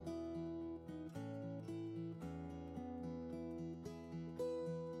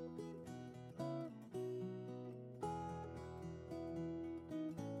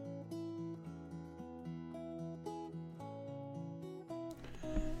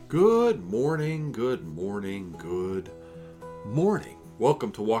Good morning, good morning, good morning.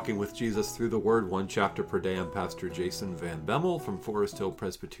 Welcome to Walking with Jesus Through the Word, one chapter per day. I'm Pastor Jason Van Bemmel from Forest Hill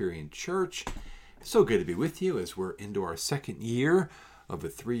Presbyterian Church. It's so good to be with you as we're into our second year of a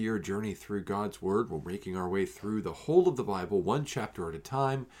 3-year journey through God's Word. We're making our way through the whole of the Bible, one chapter at a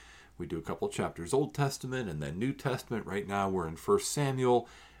time. We do a couple chapters Old Testament and then New Testament. Right now we're in 1 Samuel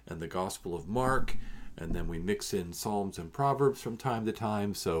and the Gospel of Mark. And then we mix in Psalms and Proverbs from time to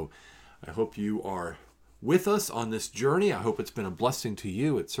time. So I hope you are with us on this journey. I hope it's been a blessing to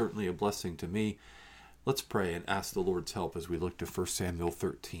you. It's certainly a blessing to me. Let's pray and ask the Lord's help as we look to 1 Samuel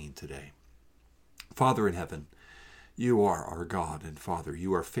 13 today. Father in heaven, you are our God, and Father,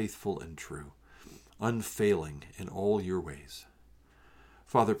 you are faithful and true, unfailing in all your ways.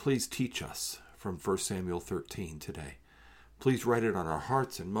 Father, please teach us from 1 Samuel 13 today. Please write it on our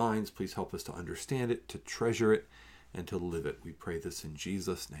hearts and minds. Please help us to understand it, to treasure it, and to live it. We pray this in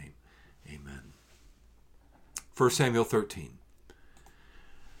Jesus' name. Amen. 1 Samuel 13.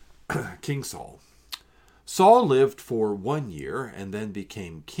 King Saul. Saul lived for 1 year and then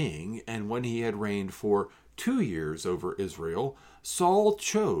became king, and when he had reigned for 2 years over Israel, Saul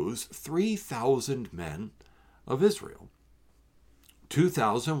chose 3,000 men of Israel.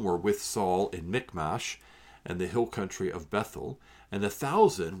 2,000 were with Saul in Michmash and the hill country of Bethel, and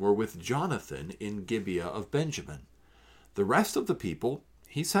 1,000 were with Jonathan in Gibeah of Benjamin. The rest of the people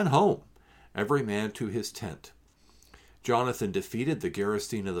he sent home, every man to his tent. Jonathan defeated the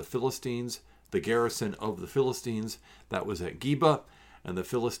garrison of the Philistines, that was at Geba, and the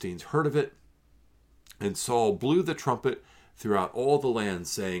Philistines heard of it. And Saul blew the trumpet throughout all the land,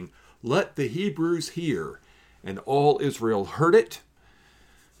 saying, "Let the Hebrews hear." And all Israel heard it.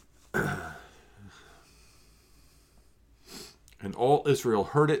 And all Israel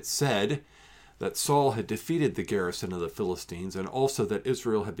heard it, said that Saul had defeated the garrison of the Philistines, and also that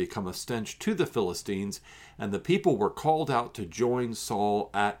Israel had become a stench to the Philistines, and the people were called out to join Saul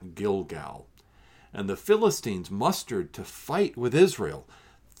at Gilgal. And the Philistines mustered to fight with Israel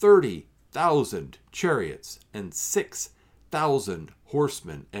 30,000 chariots and 6,000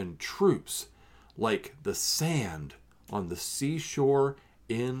 horsemen and troops, like the sand on the seashore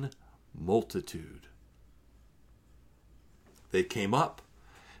in multitude. They came up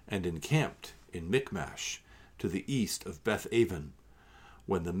and encamped in Michmash to the east of Beth-aven.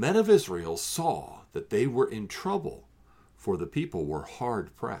 When the men of Israel saw that they were in trouble, for the people were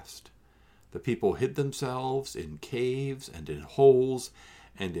hard pressed, the people hid themselves in caves and in holes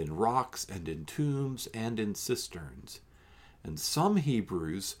and in rocks and in tombs and in cisterns. And some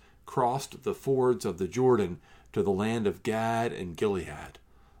Hebrews crossed the fords of the Jordan to the land of Gad and Gilead.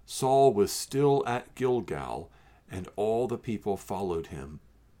 Saul was still at Gilgal, and all the people followed him,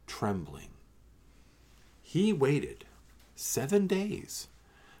 trembling. He waited 7 days,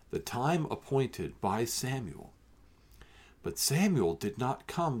 the time appointed by Samuel. But Samuel did not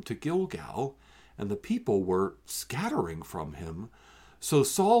come to Gilgal, and the people were scattering from him. So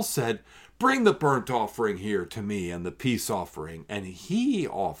Saul said, "Bring the burnt offering here to me and the peace offering." And he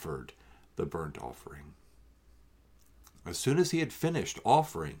offered the burnt offering. As soon as he had finished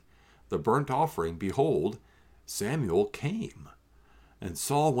offering the burnt offering, behold, Samuel came, and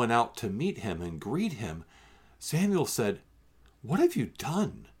Saul went out to meet him and greet him. Samuel said, "What have you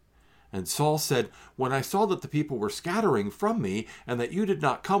done?" And Saul said, "When I saw that the people were scattering from me, and that you did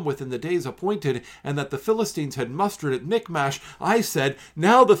not come within the days appointed, and that the Philistines had mustered at Michmash, I said,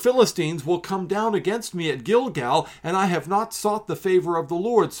 now the Philistines will come down against me at Gilgal, and I have not sought the favor of the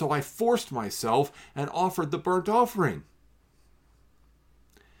Lord, so I forced myself and offered the burnt offering."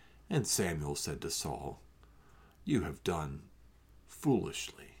 And Samuel said to Saul, "You have done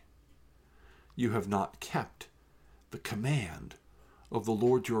foolishly. You have not kept the command of the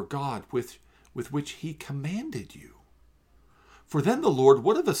Lord your God with which he commanded you. For then the Lord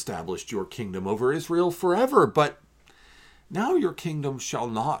would have established your kingdom over Israel forever, but now your kingdom shall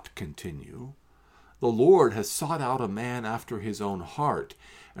not continue. The Lord has sought out a man after his own heart,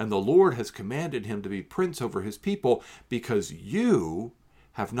 and the Lord has commanded him to be prince over his people, because you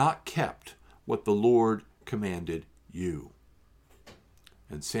have not kept what the Lord commanded you."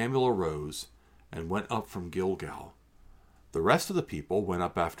 And Samuel arose and went up from Gilgal. The rest of the people went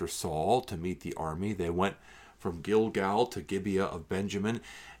up after Saul to meet the army. They went from Gilgal to Gibeah of Benjamin,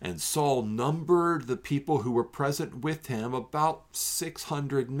 and Saul numbered the people who were present with him, about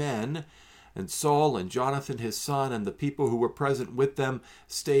 600 men. And Saul and Jonathan his son and the people who were present with them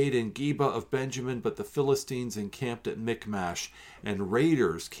stayed in Gibeah of Benjamin, but the Philistines encamped at Michmash. And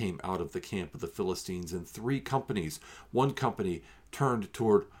raiders came out of the camp of the Philistines in 3 companies. One company turned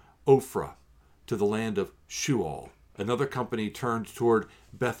toward Ophrah, to the land of Shual, Another company turned toward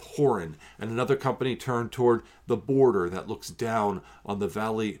Beth Horon, and another company turned toward the border that looks down on the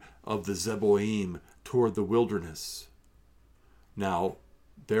valley of the Zeboim toward the wilderness. Now,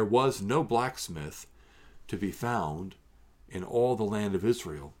 there was no blacksmith to be found in all the land of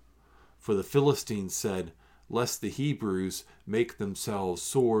Israel, for the Philistines said, lest the Hebrews make themselves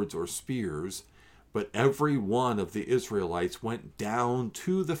swords or spears. But every one of the Israelites went down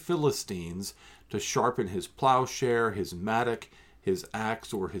to the Philistines to sharpen his plowshare, his mattock, his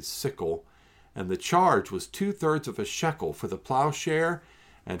axe, or his sickle. And the charge was 2/3 of a shekel for the plowshare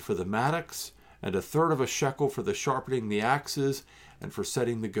and for the mattocks, and 1/3 of a shekel for the sharpening the axes and for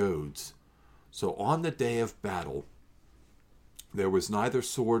setting the goads. So on the day of battle, there was neither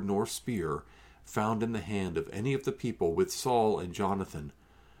sword nor spear found in the hand of any of the people with Saul and Jonathan.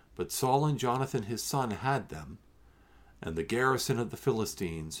 But Saul and Jonathan his son had them, and the garrison of the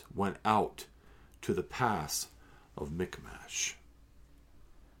Philistines went out to the pass of Michmash.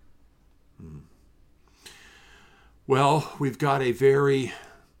 Well, we've got a very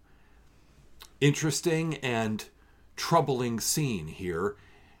interesting and troubling scene here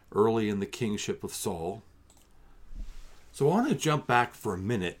early in the kingship of Saul. So I want to jump back for a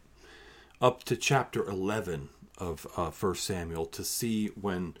minute up to chapter 11 of 1 Samuel to see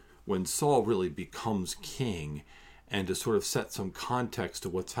when Saul really becomes king, and to sort of set some context to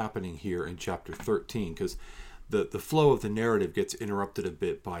what's happening here in chapter 13, because the flow of the narrative gets interrupted a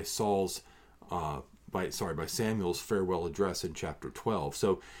bit by by Samuel's farewell address in chapter 12.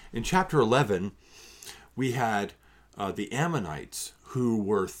 So in chapter 11, we had the Ammonites who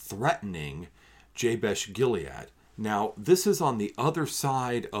were threatening Jabesh Gilead. Now, this is on the other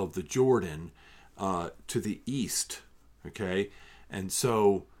side of the Jordan, to the east, okay? And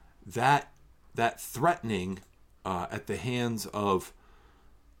so that threatening at the hands of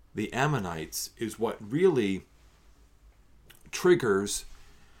the Ammonites is what really triggers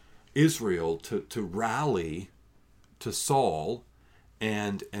Israel to rally to Saul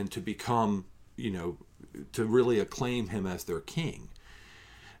and to become, to really acclaim him as their king.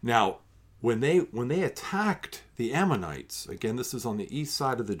 Now, when they attacked the Ammonites, again, this is on the east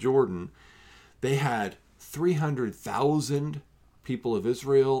side of the Jordan, they had 300,000 people of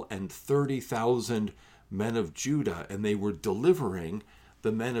Israel and 30,000 men of Judah, and they were delivering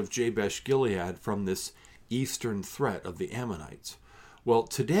the men of Jabesh Gilead from this eastern threat of the Ammonites. Well,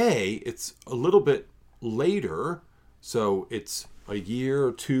 today it's a little bit later, so it's a year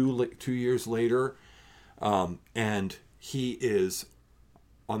or 2 years later, and he is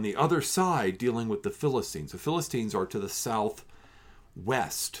on the other side dealing with the Philistines. The Philistines are to the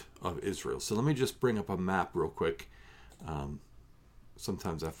southwest of Israel. So let me just bring up a map real quick.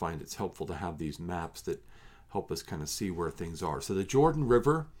 Sometimes I find it's helpful to have these maps that help us kind of see where things are. So the Jordan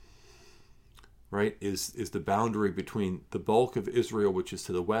River, right, is the boundary between the bulk of Israel, which is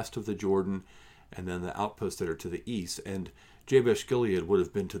to the west of the Jordan, and then the outposts that are to the east. And Jabesh Gilead would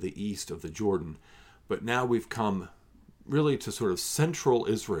have been to the east of the Jordan. But now we've come really to sort of central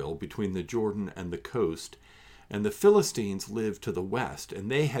Israel between the Jordan and the coast. And the Philistines lived to the west, and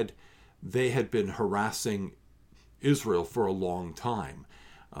they had been harassing Israel for a long time.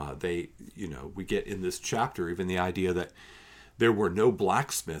 We get in this chapter even the idea that there were no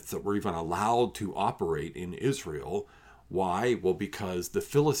blacksmiths that were even allowed to operate in Israel. Why? Well, because the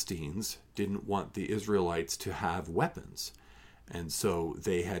Philistines didn't want the Israelites to have weapons. And so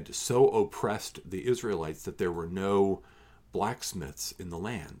they had so oppressed the Israelites that there were no blacksmiths in the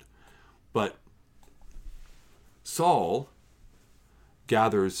land. But Saul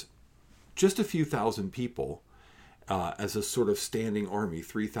gathers just a few thousand people as a sort of standing army,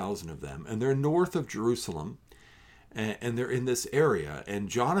 3,000 of them, and they're north of Jerusalem, and they're in this area. And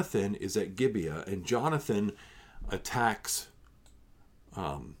Jonathan is at Gibeah, and Jonathan attacks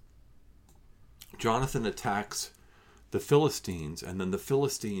the Philistines, and then the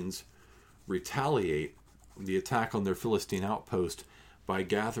Philistines retaliate the attack on their Philistine outpost by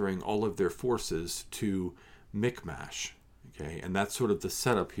gathering all of their forces to Michmash. Okay, and that's sort of the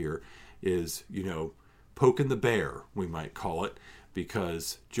setup here is, poking the bear, we might call it,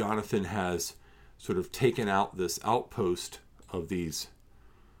 because Jonathan has sort of taken out this outpost of these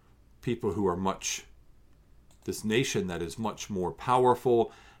people who are this nation that is much more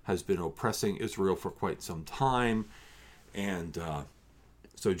powerful, has been oppressing Israel for quite some time. And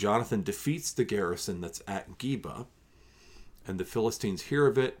so Jonathan defeats the garrison that's at Geba, and the Philistines hear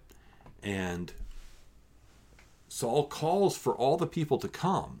of it, and Saul calls for all the people to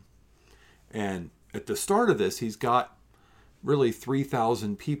come. And at the start of this, he's got really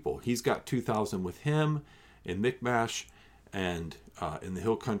 3,000 people. He's got 2,000 with him in Michmash and in the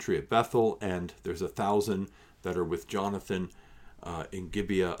hill country at Bethel, and there's 1,000 that are with Jonathan in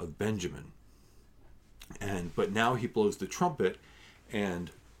Gibeah of Benjamin. But now he blows the trumpet,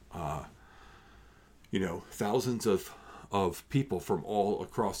 and thousands of people from all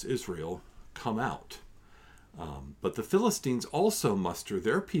across Israel come out. But the Philistines also muster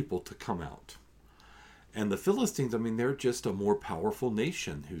their people to come out. And the Philistines, they're just a more powerful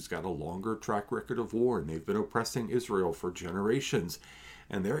nation who's got a longer track record of war, and they've been oppressing Israel for generations.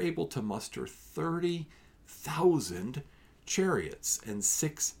 And they're able to muster 30,000 chariots and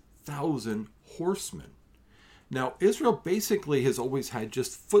 6,000 horsemen. Now, Israel basically has always had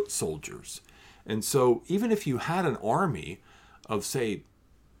just foot soldiers. And so even if you had an army of, say,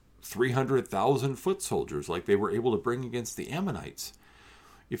 300,000 foot soldiers like they were able to bring against the Ammonites,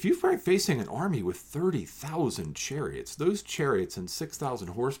 if you're facing an army with 30,000 chariots, those chariots and 6,000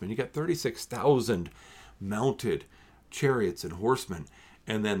 horsemen, you got 36,000 mounted chariots and horsemen,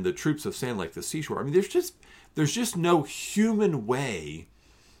 and then the troops of sand like the seashore. There's just no human way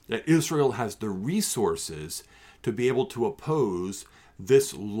that Israel has the resources to be able to oppose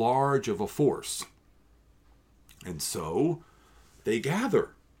this large of a force. And so they gather,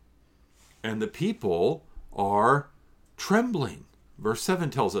 and the people are trembling. Verse 7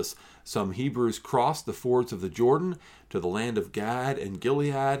 tells us, some Hebrews crossed the fords of the Jordan to the land of Gad and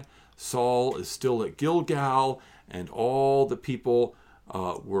Gilead. Saul is still at Gilgal, and all the people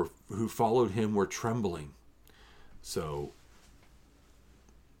who followed him were trembling. So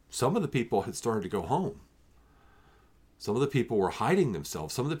some of the people had started to go home. Some of the people were hiding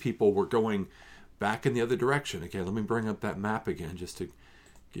themselves. Some of the people were going back in the other direction. Okay, let me bring up that map again just to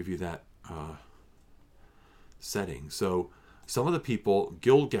give you that setting. So some of the people,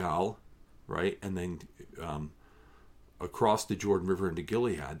 Gilgal, right, and then across the Jordan River into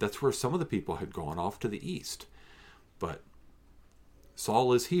Gilead, that's where some of the people had gone off to the east. But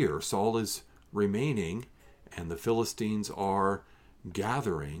Saul is here. Saul is remaining, and the Philistines are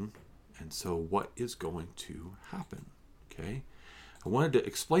gathering. And so what is going to happen? Okay, I wanted to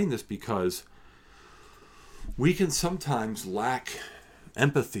explain this because we can sometimes lack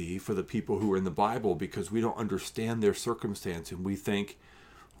empathy for the people who are in the Bible because we don't understand their circumstance, and we think,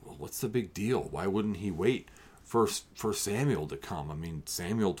 well, what's the big deal? Why wouldn't he wait for Samuel to come?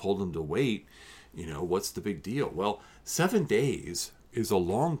 Samuel told him to wait. What's the big deal? Well, 7 days is a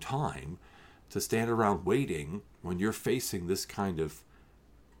long time to stand around waiting when you're facing this kind of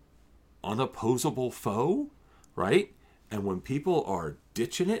unopposable foe, right? And when people are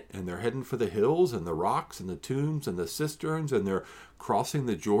ditching it and they're heading for the hills and the rocks and the tombs and the cisterns, and they're crossing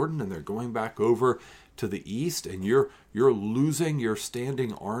the Jordan and they're going back over to the east, and you're losing your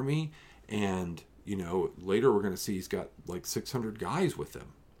standing army, and later we're going to see he's got like 600 guys with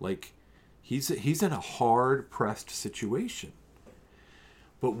him. Like he's in a hard pressed situation.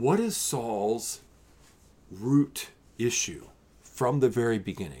 But what is Saul's root issue from the very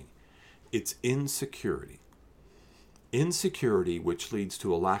beginning? It's insecurity. Insecurity, which leads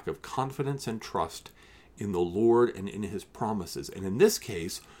to a lack of confidence and trust in the Lord and in his promises. And in this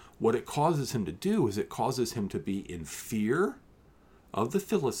case, what it causes him to do is it causes him to be in fear of the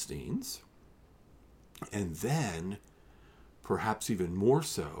Philistines, and then, perhaps even more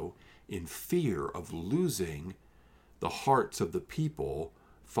so, in fear of losing the hearts of the people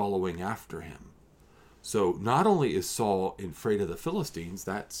following after him. So not only is Saul afraid of the Philistines,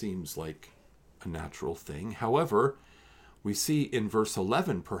 that seems like a natural thing. However, we see in verse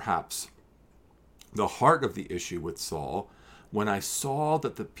 11, perhaps, the heart of the issue with Saul. When I saw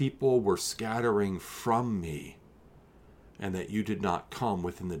that the people were scattering from me, and that you did not come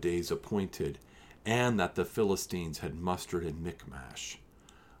within the days appointed, and that the Philistines had mustered in Michmash,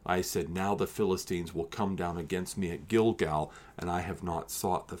 I said, now the Philistines will come down against me at Gilgal, and I have not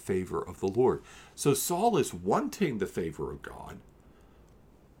sought the favor of the Lord. So Saul is wanting the favor of God,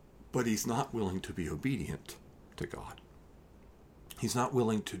 but he's not willing to be obedient to God. He's not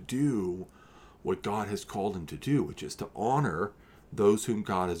willing to do what God has called him to do, which is to honor those whom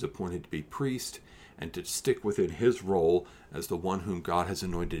God has appointed to be priest, and to stick within his role as the one whom God has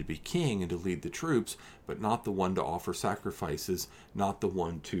anointed to be king and to lead the troops, but not the one to offer sacrifices, not the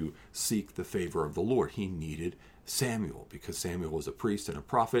one to seek the favor of the Lord. He needed Samuel, because Samuel was a priest and a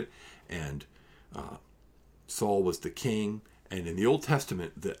prophet, and Saul was the king. And in the Old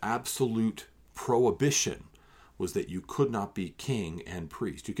Testament, the absolute prohibition was that you could not be king and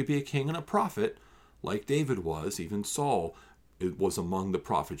priest. You could be a king and a prophet, like David was. Even Saul was among the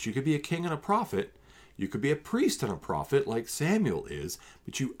prophets. You could be a king and a prophet. You could be a priest and a prophet, like Samuel is,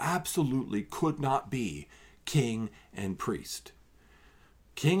 but you absolutely could not be king and priest.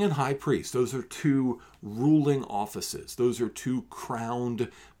 King and high priest, those are two ruling offices. Those are two crowned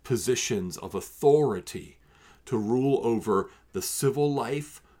positions of authority. to rule over the civil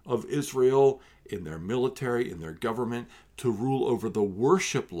life of Israel, in their military, in their government, to rule over the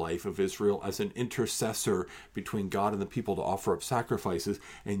worship life of Israel as an intercessor between God and the people to offer up sacrifices.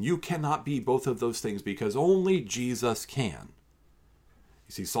 And you cannot be both of those things because only Jesus can.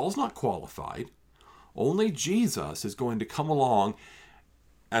 You see, Saul's not qualified. Only Jesus is going to come along,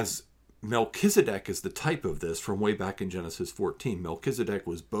 as Melchizedek is the type of this from way back in Genesis 14. Melchizedek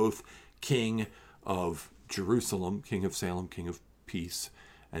was both king of Jerusalem, king of Salem, king of peace,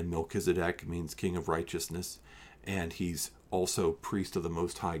 and Melchizedek means king of righteousness, and he's also priest of the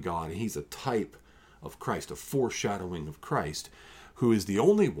Most High God. And he's a type of Christ, a foreshadowing of Christ, who is the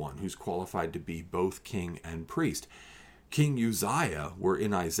only one who's qualified to be both king and priest. King Uzziah, we're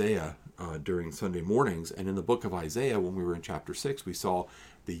in Isaiah during Sunday mornings, and in the book of Isaiah, when we were in chapter 6, we saw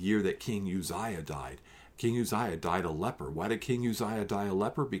the year that King Uzziah died. King Uzziah died a leper. Why did King Uzziah die a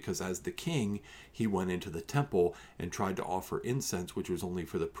leper? Because as the king, he went into the temple and tried to offer incense, which was only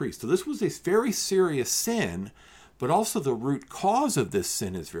for the priest. So this was a very serious sin, but also the root cause of this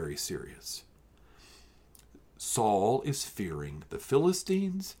sin is very serious. Saul is fearing the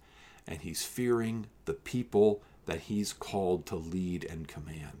Philistines, and he's fearing the people that he's called to lead and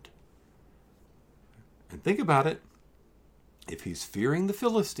command. And think about it. If he's fearing the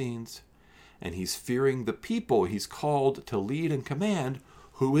Philistines and he's fearing the people he's called to lead and command,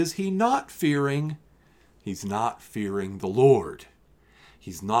 who is he not fearing? He's not fearing the Lord.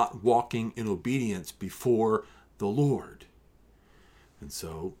 He's not walking in obedience before the Lord. And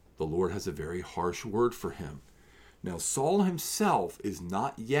so the Lord has a very harsh word for him. Now, Saul himself is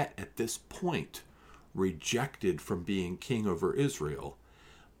not yet at this point rejected from being king over Israel,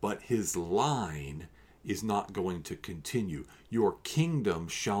 but his line is not going to continue. Your kingdom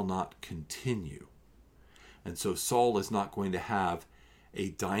shall not continue. And so Saul is not going to have a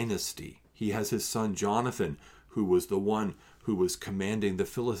dynasty. He has his son Jonathan, who was the one who was commanding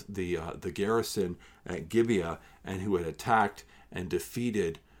the garrison at Gibeah, and who had attacked and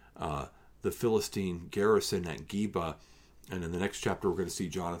defeated the Philistine garrison at Geba. And in the next chapter, we're going to see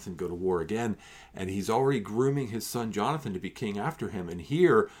Jonathan go to war again. And he's already grooming his son Jonathan to be king after him. And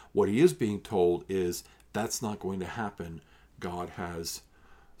here, what he is being told is that's not going to happen. God has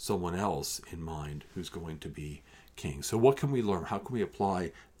someone else in mind who's going to be king. So what can we learn? How can we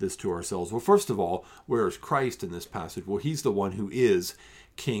apply this to ourselves? Well, first of all, where is Christ in this passage? Well, he's the one who is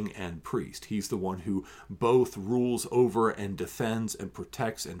king and priest. He's the one who both rules over and defends and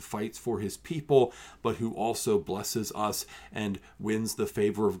protects and fights for his people, but who also blesses us and wins the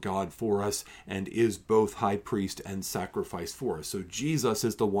favor of God for us and is both high priest and sacrifice for us. So Jesus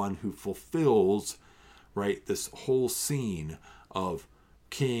is the one who fulfills, right, this whole scene of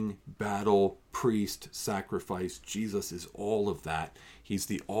king, battle, priest, sacrifice. Jesus is all of that. He's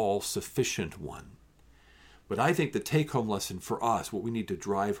the all-sufficient one. But I think the take-home lesson for us, what we need to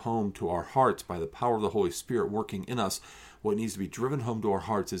drive home to our hearts by the power of the Holy Spirit working in us, what needs to be driven home to our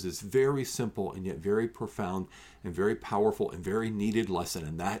hearts is this very simple and yet very profound and very powerful and very needed lesson.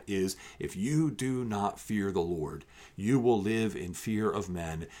 And that is, if you do not fear the Lord, you will live in fear of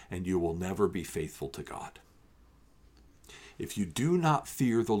men and you will never be faithful to God. If you do not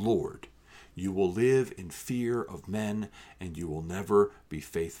fear the Lord, you will live in fear of men and you will never be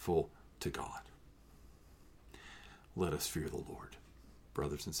faithful to God. Let us fear the Lord.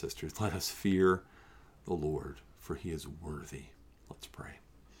 Brothers and sisters, let us fear the Lord, for he is worthy. Let's pray.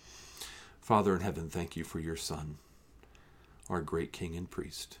 Father in heaven, thank you for your Son, our great King and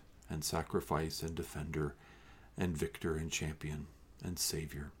priest, and sacrifice and defender, and victor and champion and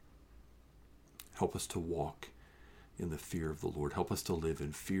Savior. Help us to walk in the fear of the Lord. Help us to live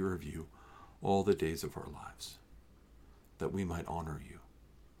in fear of you all the days of our lives, that we might honor you,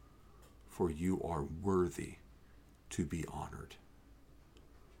 for you are worthy to be honored.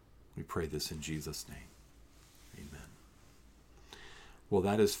 We pray this in Jesus' name. Amen. Well,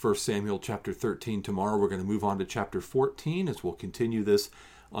 that is 1 Samuel chapter 13. Tomorrow we're going to move on to chapter 14 as we'll continue this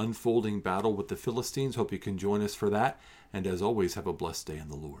unfolding battle with the Philistines. Hope you can join us for that. And as always, have a blessed day in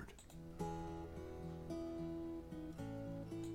the Lord.